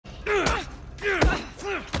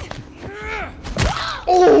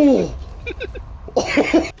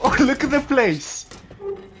place.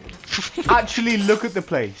 Actually, look at the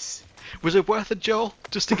place. Was it worth it, Joel,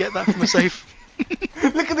 just to get that from a safe?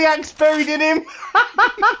 Look at the axe buried in him.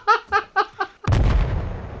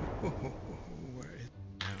 Where is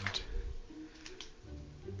it?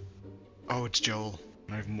 Oh, it's Joel.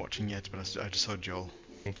 I'm not even watching yet, but I just saw Joel.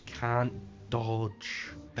 I can't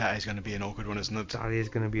dodge. That is going to be an awkward one, isn't it? That is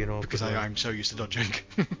going to be an awkward Because one. I'm so used to dodging.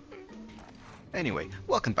 Anyway,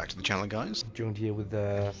 welcome back to the channel, guys. Joined here with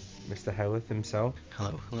Mr. Howarth himself.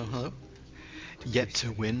 Hello, hello, hello. Yet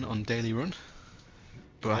to win on Daily Run,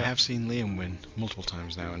 but I have seen Liam win multiple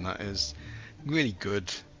times now, and that is really good.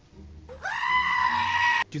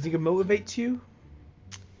 Do you think it motivates you?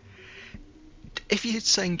 If you're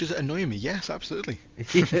saying does it annoy me, yes, absolutely.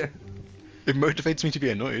 Yeah. It motivates me to be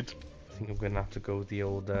annoyed. I think I'm going to have to go with the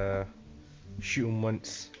old shoot him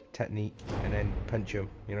once technique and then punch him,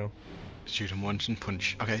 you know? Shoot him once and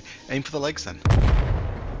punch. Okay, aim for the legs then.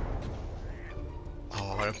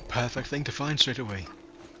 Oh, what a perfect thing to find straight away.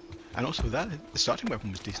 And also the starting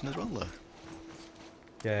weapon was decent as well though.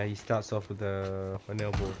 Yeah, he starts off with an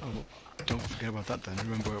elbow. Oh, don't forget about that then,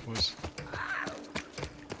 remember where it was.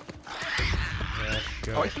 Yeah,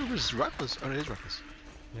 sure. Oh, I thought it was Rattlers. Oh, it is Rattlers.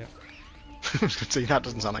 Yeah. I was going to say, that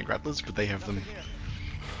doesn't sound like Rattlers, but they have them.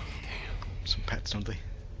 Some pets, don't they?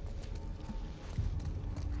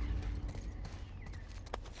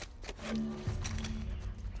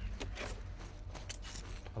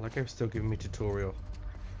 I like how it's still giving me tutorial.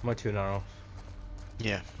 Might turn that off.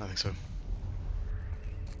 Yeah, I think so.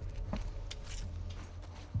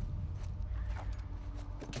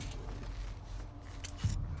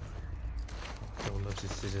 Oh, loves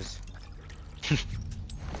his scissors.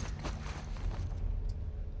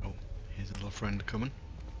 Oh, here's a little friend coming.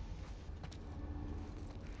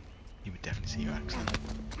 He would definitely see your accent.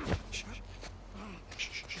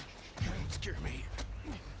 Don't scare me.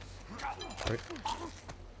 Right.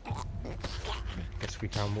 Guess we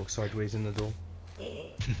can walk sideways in the door.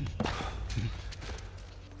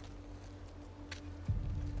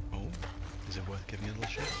 Oh, is it worth giving a little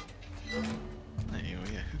shiv? There you go,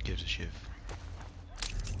 yeah, who gives a shiv?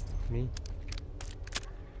 Me?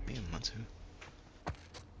 Me and that's who.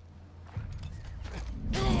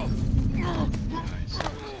 Nice.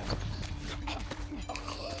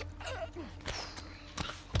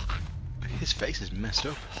 His face is messed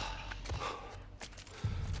up.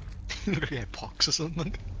 Look like he had pox or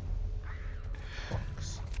something.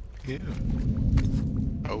 Box. Yeah.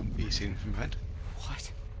 Oh, he's seen him from behind.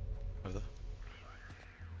 What? Over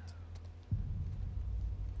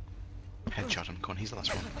there. Headshot him. Come on, he's the last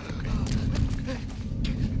one. Okay.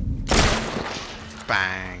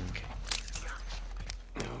 Bang.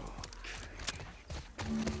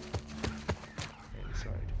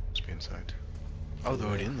 Inside. Must be inside. Oh, they're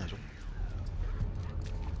already in there.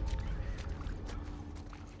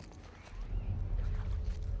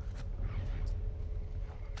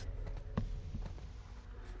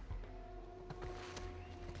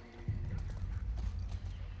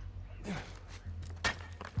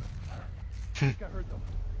 I think I heard them.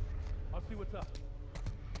 I'll see what's up.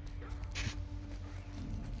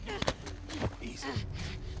 Easy.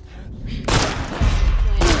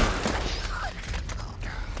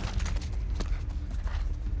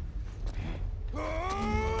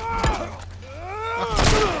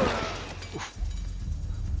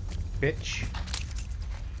 Bitch.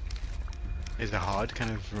 Is it hard,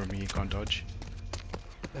 kind of, for me, you can't dodge?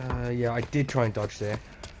 Yeah, I did try and dodge there.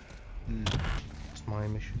 Hmm. It's my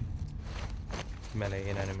mission. Melee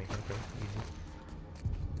and enemy. Okay,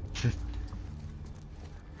 easy.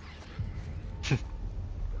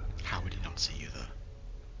 How would he not see you, though?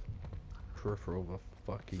 Peripheral of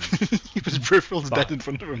fucking. He was peripheral's dead in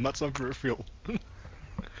front of him, that's not peripheral.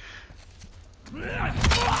 Back.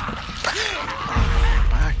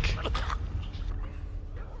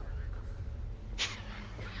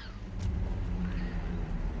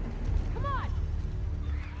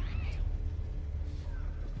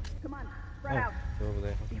 Come on, spread Oh, out. they're over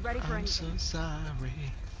there. Be ready for I'm so anything. sorry.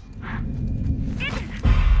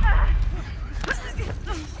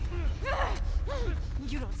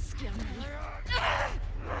 You don't scare me.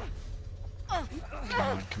 Come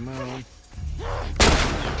on, come on.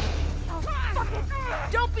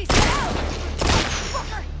 Don't be scared!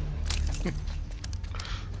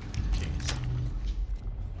 Jeez.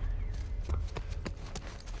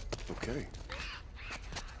 Okay.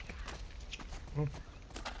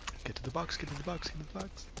 Get to the box, get to the box, get to the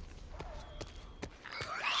box.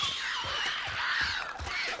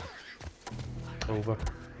 Over.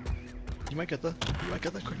 You might get there. You might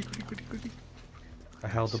get there. Quickly, quickly, quickly, quickly. I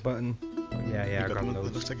held the button. Yeah, You I got got it. It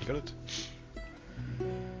those. looks like you got it.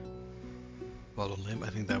 Well done, Liam. I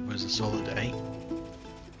think that was a solid A.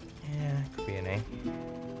 Yeah, could be an A.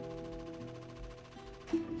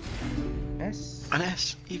 S. An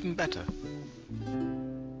S, even better.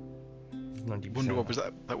 90%. Wonder what was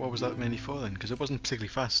that? What was that mainly for then? Because it wasn't particularly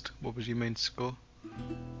fast. What was your main score?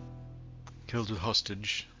 Kills with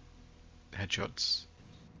hostage, headshots.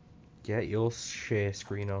 Get your share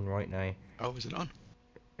screen on right now. Oh, is it on?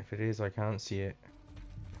 If it is, I can't see it.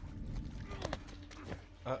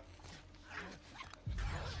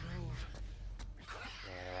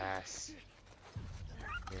 Yes.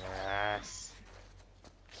 Yes.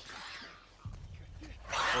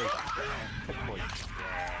 Boy, yeah. Boy, yeah.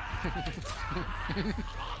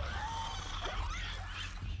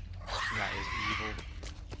 That is evil.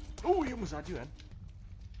 Oh, you almost had you in.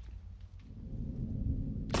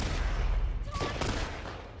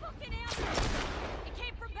 Fucking asshole! It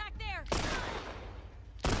came from back there!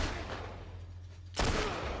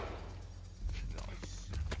 Nice.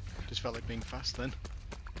 Just felt like being fast then.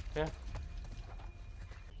 Yeah.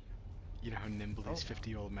 You know how nimble these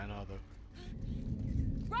 50-year-old men are, though.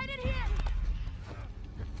 Right in here!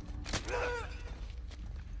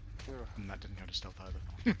 And that didn't go to stealth either.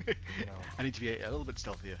 No. I need to be a little bit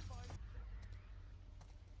stealthier.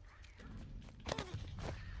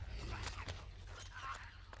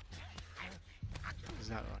 Is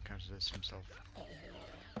that not counted as himself?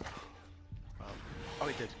 Well, oh,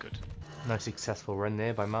 he did. Good. Nice successful run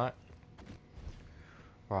there by Matt.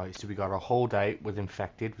 Right, so we got a holdout with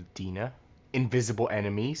infected with Dina. Invisible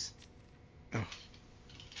enemies. Oh.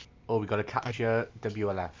 Oh, we got to capture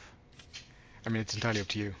WLF. I mean, it's entirely up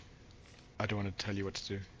to you. I don't want to tell you what to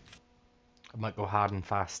do. I might go hard and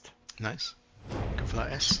fast. Nice. Go for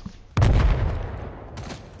that S. Don't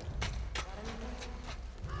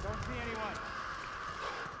see anyone.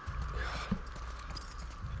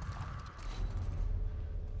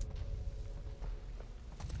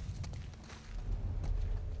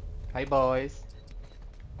 Hey boys.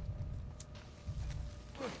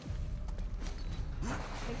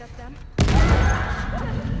 Think that's them?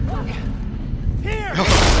 Here!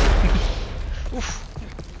 Oof.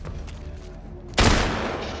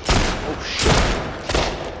 Oh shit.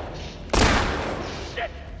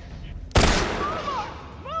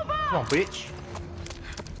 Come on, bitch.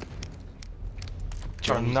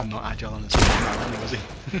 John was enough. not agile on his feet now, was he?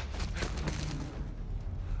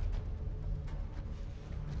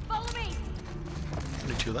 Follow me!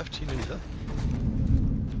 Only two left, you nearly there.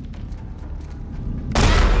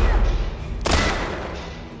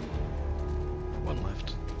 One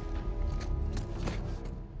left.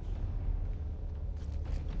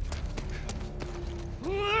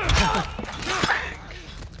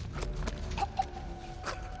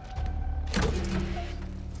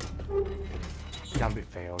 Damn it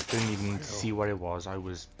failed. Didn't even see what it was. I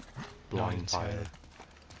was blind Nice, fired.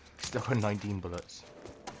 Still got 19 bullets.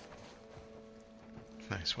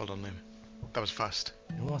 Nice, well done, Liam. That was fast.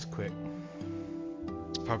 It was quick.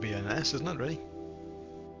 It's probably an S, isn't it, really?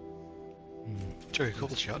 Took a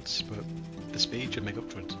couple shots, but the speed should make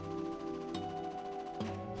up for it.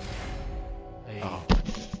 Hey. Oh.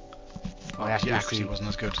 My The accuracy accuracy wasn't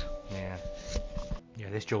as good. Yeah. Yeah,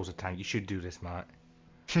 this Joel's a tank. You should do this, Matt.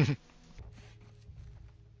 Just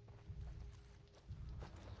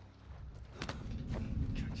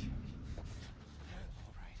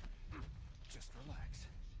relax.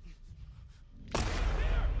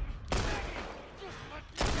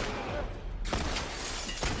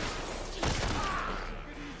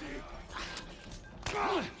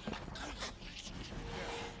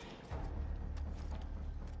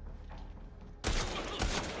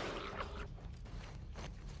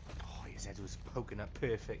 Oh, his head was poking up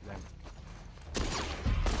perfect then.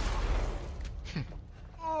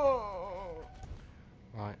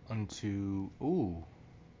 Right, onto... Ooh.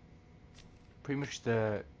 Pretty much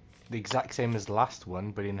the exact same as the last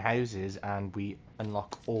one, but in houses, and we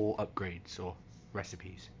unlock all upgrades or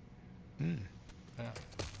recipes. Hmm. Yeah.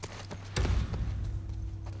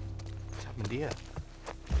 What's happened here?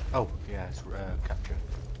 Oh, yeah, it's capture.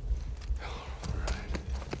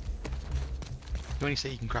 You only say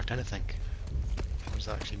you can craft anything. What does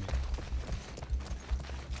that actually mean?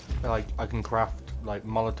 Like, I can craft, like,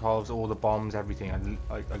 Molotovs, all the bombs, everything.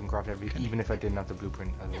 I can craft everything, even if I didn't have the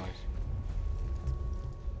blueprint otherwise.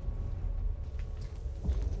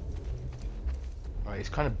 Right, it's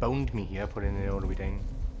kind of boned me here, putting it all the way down.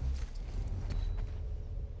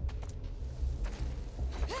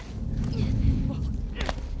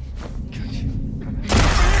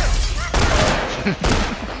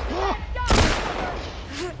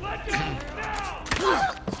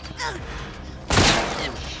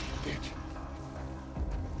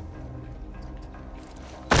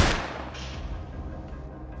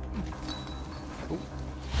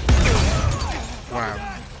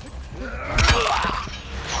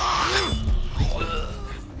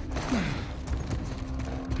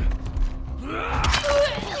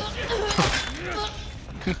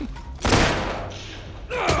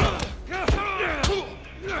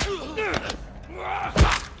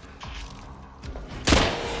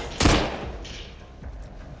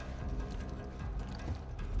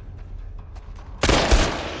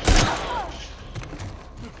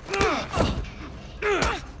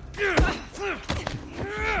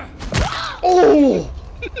 Oh!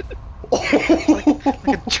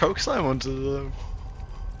 Like a choke slam onto the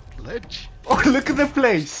ledge. Oh, look at the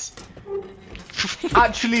place!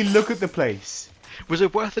 Actually, look at the place. Was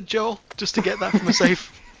it worth it, Joel? Just to get that from a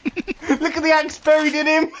safe? Look at the axe buried in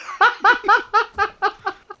him!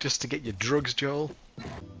 Just to get your drugs, Joel?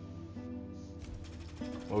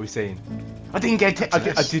 What are we saying? I didn't get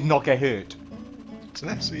I did not get hurt. It's an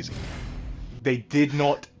S, easy. They did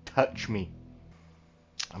not touch me.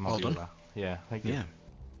 I'm Well happy with done. that. Yeah, thank you. Yeah.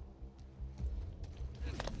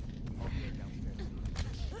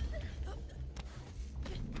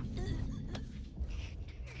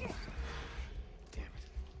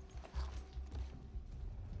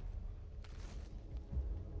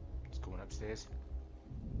 It's going upstairs.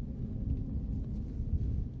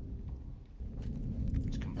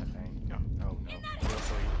 It's come back down. No. Oh no. Oh,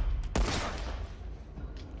 sorry.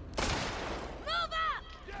 Move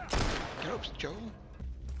up! Oops, Joel.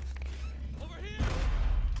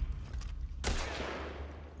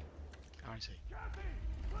 I see.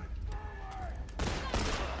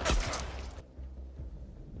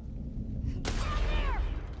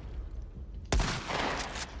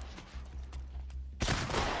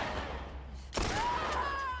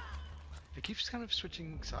 It keeps kind of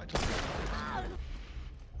switching sides.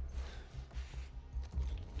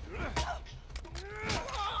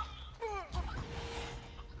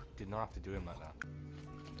 Did not have to do him like that.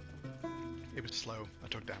 It was slow. I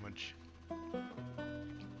took damage.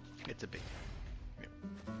 It's a big.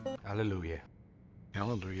 Hallelujah.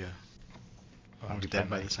 Hallelujah. I was we dead bet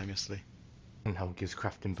by me. the time yesterday. And how it gives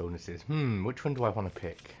crafting bonuses. Which one do I want to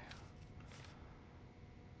pick?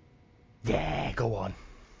 Yeah, go on.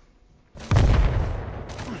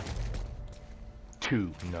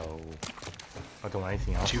 2. No. I don't want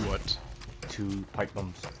anything else. 2 what? 2 pipe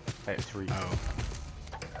bombs. Out of 3. Oh.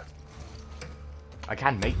 I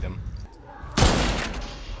can make them.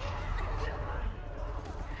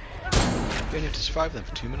 You only have to survive them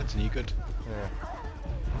for 2 minutes and you're good. Yeah.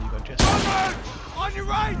 You got Jesse. On your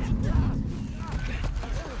right!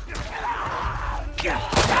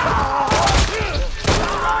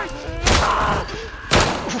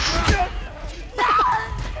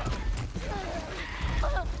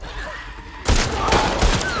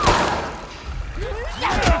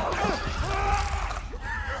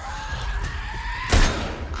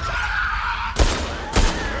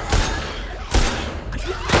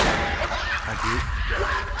 Thank you.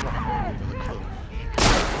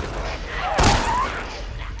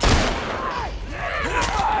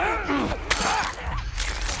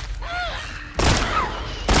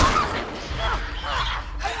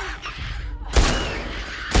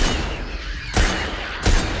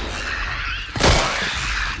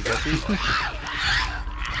 You got these?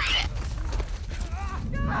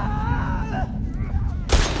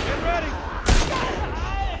 Get ready!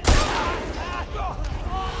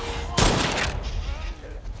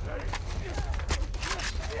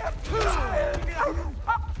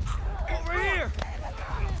 Over here!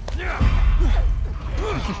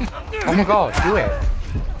 Oh my god, do it!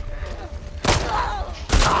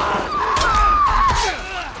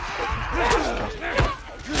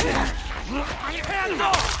 Hands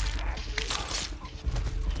off!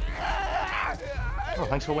 Oh,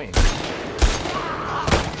 thanks for waiting.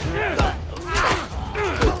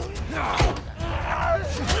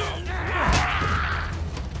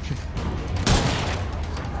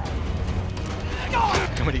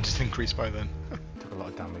 How many just increased by then? Took a lot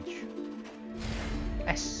of damage.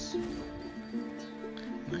 S.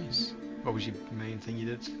 Nice. What was your main thing you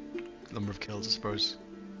did? Number of kills, I suppose.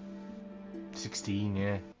 16,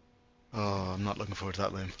 yeah. Oh, I'm not looking forward to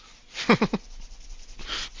that, Liam.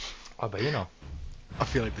 I bet you know. I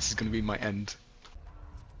feel like this is going to be my end.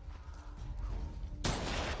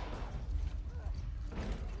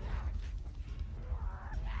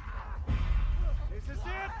 This is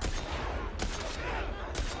it!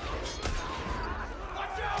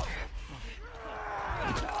 Watch out!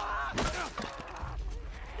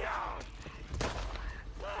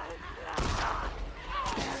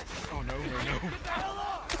 Oh no, no, no.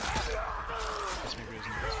 This maybe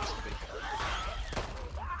isn't where it's supposed to be.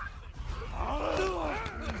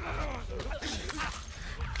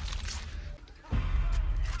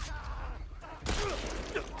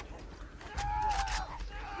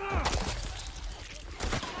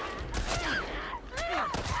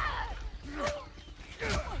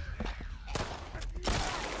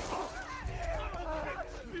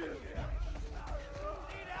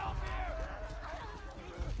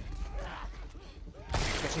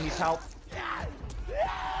 Jesse needs help.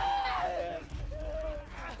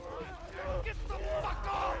 Get the fuck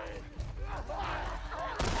off!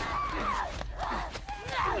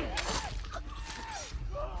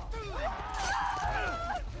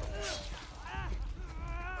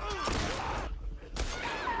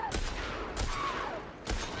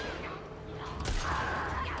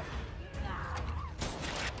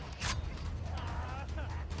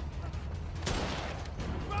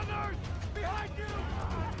 Brothers! Behind you!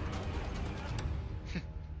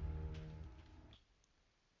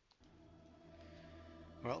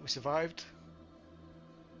 Well, we survived.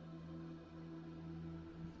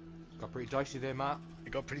 Got pretty dicey there, Matt.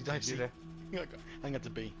 It got pretty You dicey. there? I think that's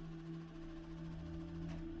a B.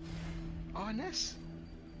 Oh, an S.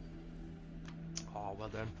 Oh, well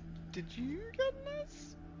done. Did you get an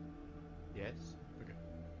S? Yes.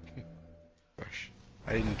 Gosh.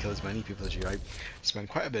 I didn't kill as many people as you. I spent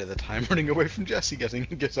quite a bit of the time running away from Jesse getting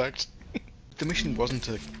attacked. The mission wasn't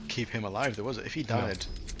to keep him alive, though, was it? If he died,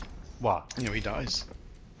 What? you know, he dies.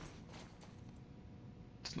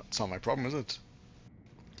 It's not my problem, is it?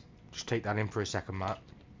 Just take that in for a second, Matt.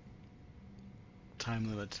 Time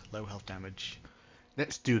limit, low health damage.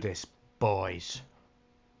 Let's do this, boys.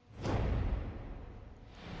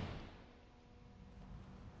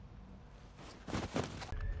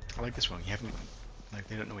 I like this one. You haven't, like,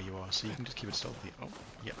 they don't know where you are, so you can just keep it stealthy. Oh,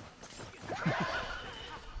 yeah.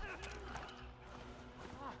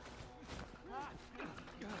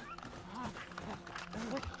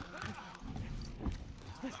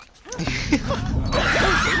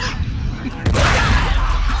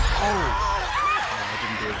 I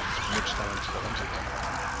didn't do much damage to that,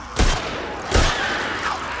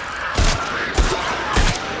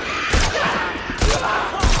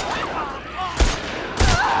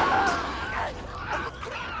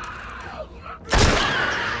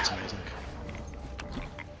 that's amazing.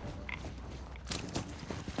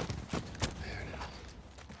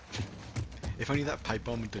 If only that pipe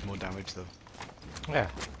bomb did more damage, though. Yeah.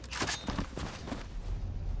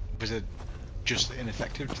 Was it just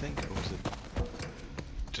ineffective, do you think, or was it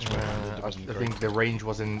just where it I wasn't great? think the range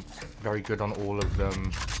wasn't very good on all of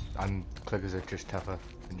them, and clickers are just tougher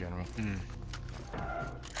in general. Mm.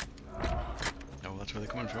 Oh, that's where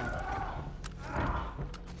they're coming from.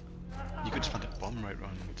 You could just plant a bomb right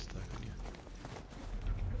around it there, couldn't you?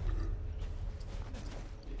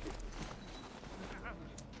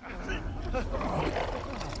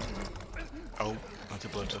 Oh, that's a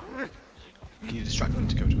bloater. Can you distract them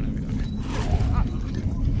to go to an area?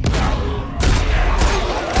 Okay.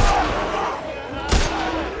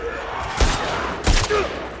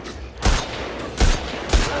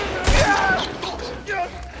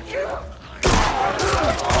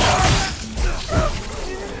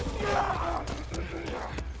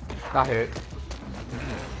 That hurt.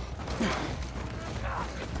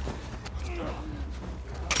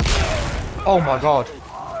 Oh my god.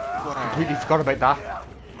 Completely forgot about that.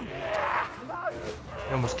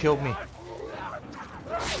 It almost killed me.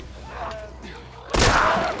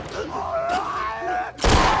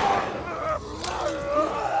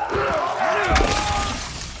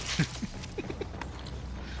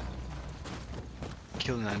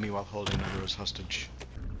 Kill an enemy while holding another as hostage.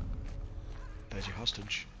 There's your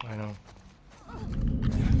hostage. I know.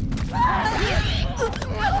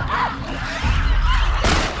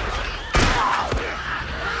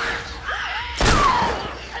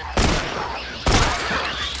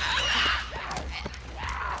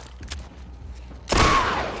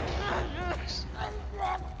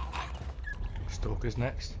 Stalker's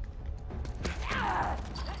next.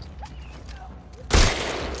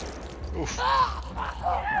 Oof.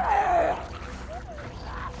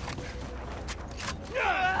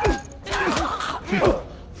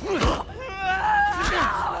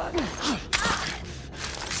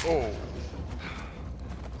 Oh.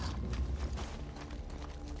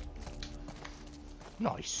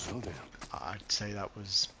 Nice. I'd say that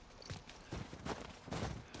was.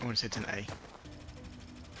 I want to say it's an A.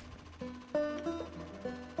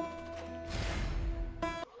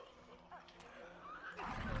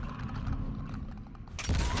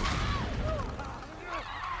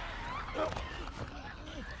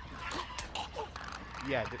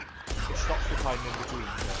 Yeah, it stops the time in between.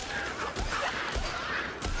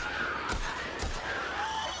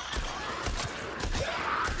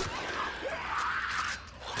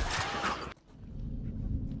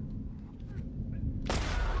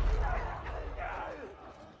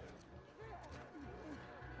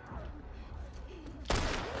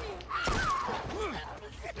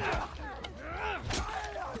 Yeah.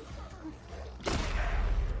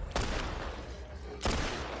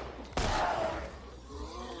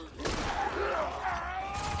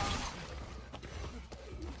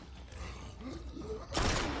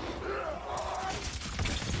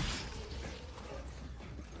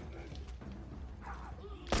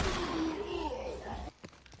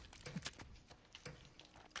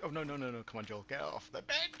 no, no, no, no. Come on, Joel. Get off the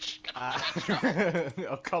bench. Get off the bench.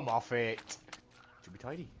 Oh, come off it. Should be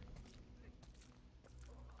tidy.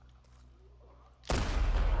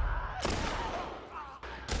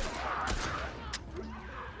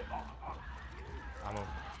 Ammo.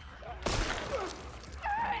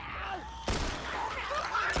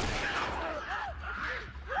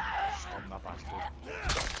 Stop that bastard.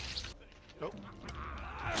 Oh.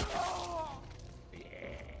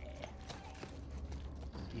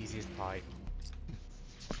 Easiest pie.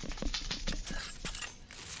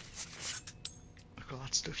 Look at all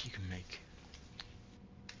that stuff you can make.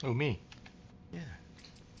 Oh, me? Yeah.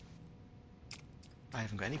 I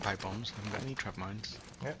haven't got any pipe bombs. I haven't got any trap mines.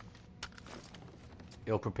 Yep.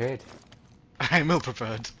 Ill prepared. I am ill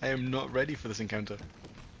prepared. I am not ready for this encounter.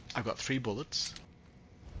 I've got 3 bullets.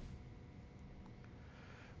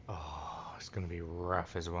 Oh, it's gonna be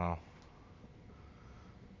rough as well.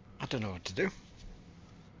 I don't know what to do.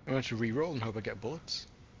 I want to re-roll and hope I get bullets.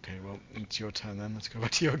 Okay, well, it's your turn then. Let's go back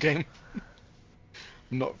to your game.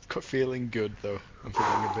 I'm not feeling good though. I'm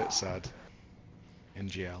feeling a bit sad.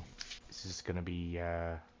 NGL. This is gonna be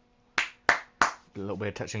a little bit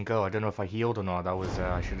of touch and go. I don't know if I healed or not. That was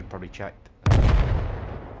I should have probably checked.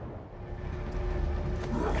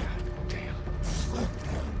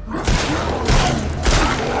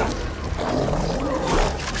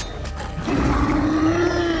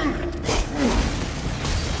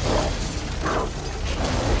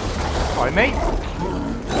 Alright, mate.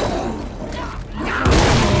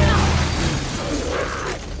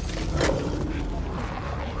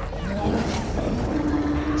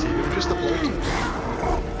 See, you just the bolt.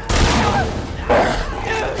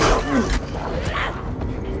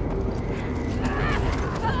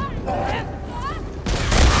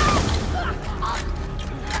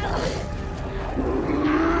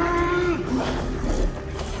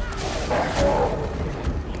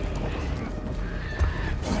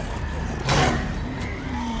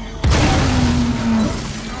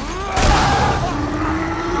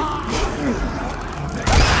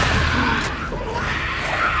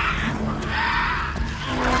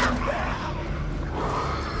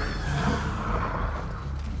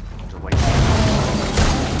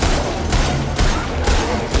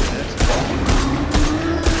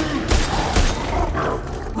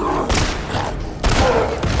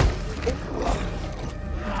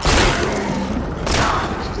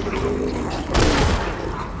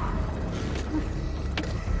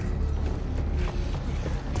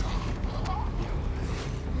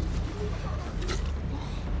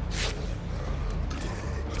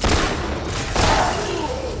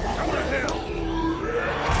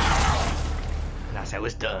 That's how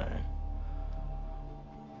it's done.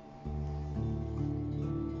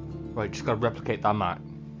 Right, just gotta replicate that map.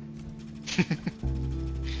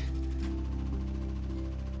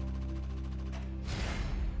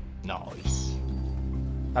 Nice.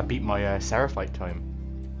 That beat my Seraphite time.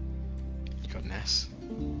 You got Ness.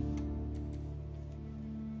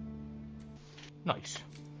 Nice.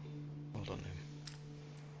 Well done, him.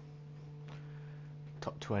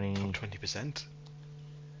 Top 20. Top 20%.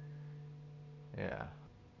 Yeah.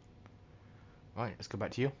 Right, let's go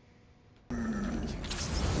back to you. Nice.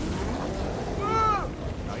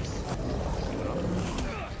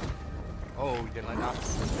 Oh, you didn't like that.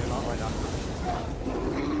 Did not like that.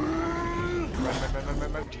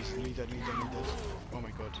 Oh, jeez, need that. Oh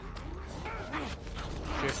my god.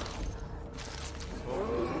 Shit. Oh.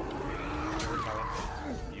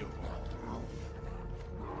 Beautiful.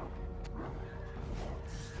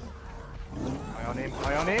 Eye on him,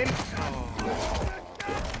 eye on him! Oh.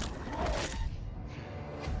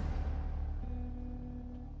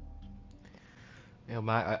 Yeah,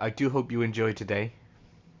 Matt, I do hope you enjoyed today.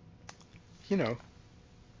 You know.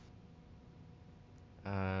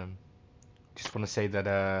 Just want to say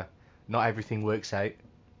that not everything works out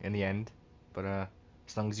in the end, but as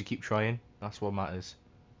long as you keep trying, that's what matters.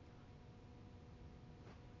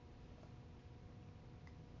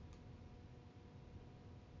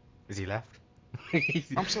 Is he left?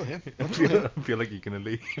 I'm still here. I feel like you're gonna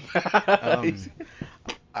leave.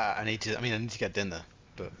 I need to get dinner,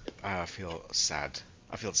 but I feel sad.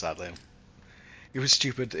 I feel sad, Liam. It was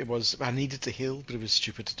stupid. I needed to heal, but it was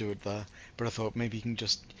stupid to do it there. But I thought maybe you can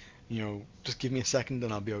just give me a second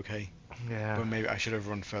and I'll be okay. Yeah. But maybe I should have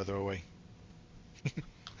run further away.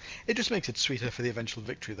 It just makes it sweeter for the eventual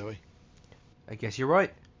victory, though. I guess you're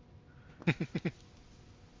right.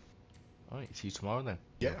 Alright, see you tomorrow then.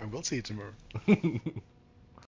 Yeah, I will see you tomorrow.